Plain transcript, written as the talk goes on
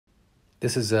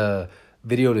This is a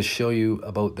video to show you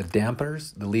about the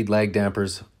dampers, the lead lag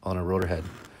dampers on a rotor head,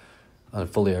 on a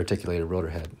fully articulated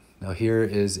rotor head. Now here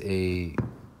is a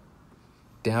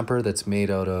damper that's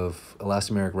made out of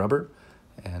elastomeric rubber,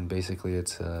 and basically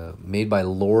it's made by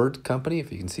Lord Company,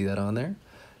 if you can see that on there.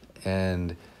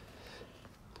 And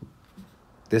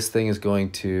this thing is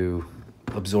going to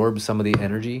absorb some of the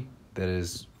energy that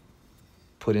is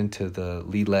put into the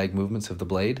lead lag movements of the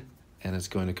blade, and it's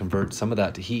going to convert some of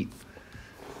that to heat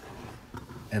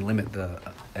and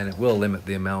it will limit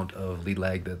the amount of lead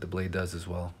lag that the blade does as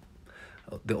well.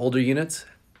 The older units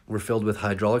were filled with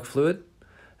hydraulic fluid,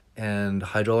 and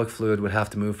hydraulic fluid would have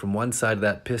to move from one side of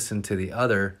that piston to the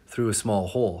other through a small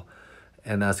hole,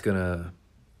 and that's going to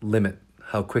limit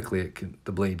how quickly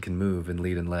the blade can move in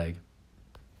lead and lag.